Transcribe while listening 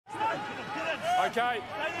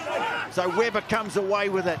So Webber comes away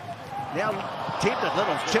with it. Now tempted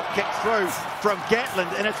little chip kick through from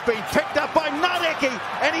Gatland, and it's been picked up by Nareki,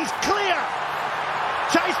 and he's clear.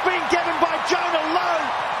 Chase being given by Jona low.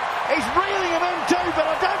 He's reeling him in too, but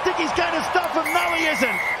I don't think he's going to stop him. No, he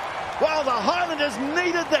isn't. Well, the Highlanders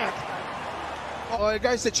needed that. Oh, it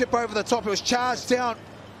goes to chip over the top. It was charged down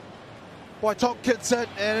by Tompkinson,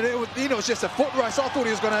 and it was just a foot race. I thought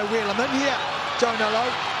he was going to wheel him in here, Jona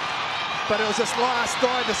low. But it was this last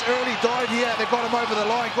dive, this early dive here, that got him over the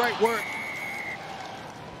line. Great work.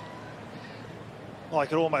 I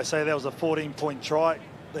could almost say that was a 14-point try.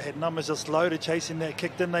 They had numbers just loaded, chasing that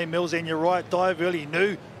kick, didn't they, Mills? And you're right, dive early,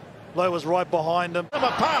 knew Lowe was right behind him.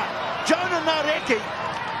 Apart, Jona Nareki,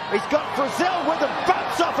 he's got Frizzell with him,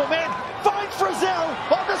 bumps off a man, finds Frizzell.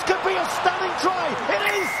 Oh, this could be a stunning try.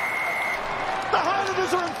 It is! The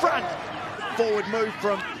Highlanders are in front. Forward move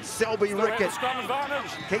from Selby Rickett.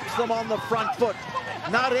 Keeps them on the front foot.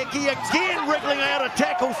 Nareki again wriggling out of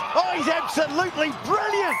tackles. Oh, he's absolutely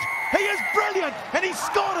brilliant. He is brilliant, and he's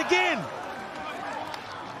scored again.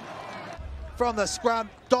 From the scrum,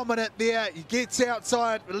 dominant there. He gets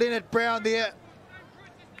outside Leonard Brown there.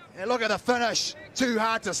 And look at the finish. Too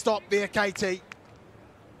hard to stop there, KT.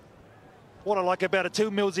 What I like about it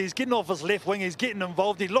too, Mills, he's getting off his left wing. He's getting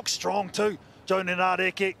involved. He looks strong too, Jona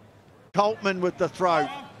Nareki. Coltman with the throw.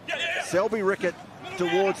 Selby Rickett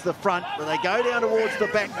towards the front, but they go down towards the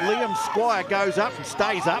back. Liam Squire goes up and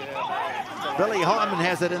stays up. Billy Hyman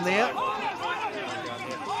has it in there.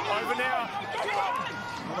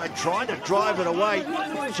 Well, they're trying to drive it away.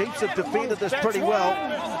 Chiefs have defended this pretty well.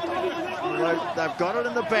 They've got it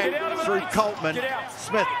in the back through Coltman.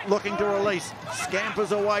 Smith looking to release.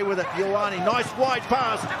 Scampers away with it. Ioane, nice wide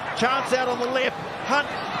pass. Chance out on the left. Hunt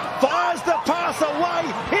fires the pass away.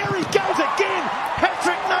 Here he goes again.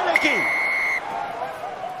 Patrick Nareki.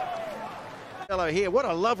 Hello here. What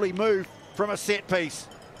a lovely move from a set piece.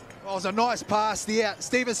 Oh, it was a nice pass there.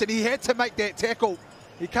 Stevenson, he had to make that tackle.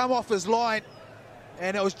 He come off his line,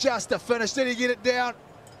 and it was just a finish. Did he get it down?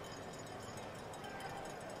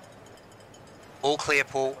 All clear,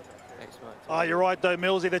 Paul. Oh, you're right though,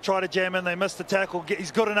 Millsy. They try to jam in, they missed the tackle.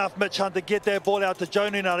 He's good enough, Mitch Hunt, to get that ball out to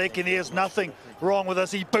Jona Nareki, and there's nothing wrong with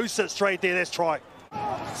this. He boosts it straight there. That's try.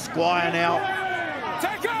 Squire now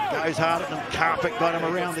goes hard at him. Carpet got him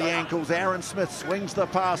around the ankles. Aaron Smith swings the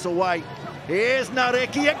pass away. Here's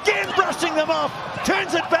Nareki again, brushing them off.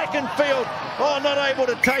 Turns it back in field. Oh, not able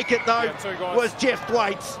to take it though was Jeff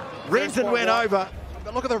Thwaites. Renton went over.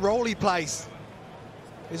 But look at the role he plays.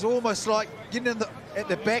 He's almost like getting in at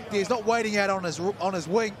the back there. He's not waiting out on his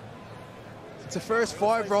wing. It's a first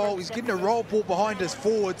 5 roll. He's getting a roll ball behind his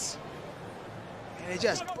forwards. And he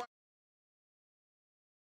just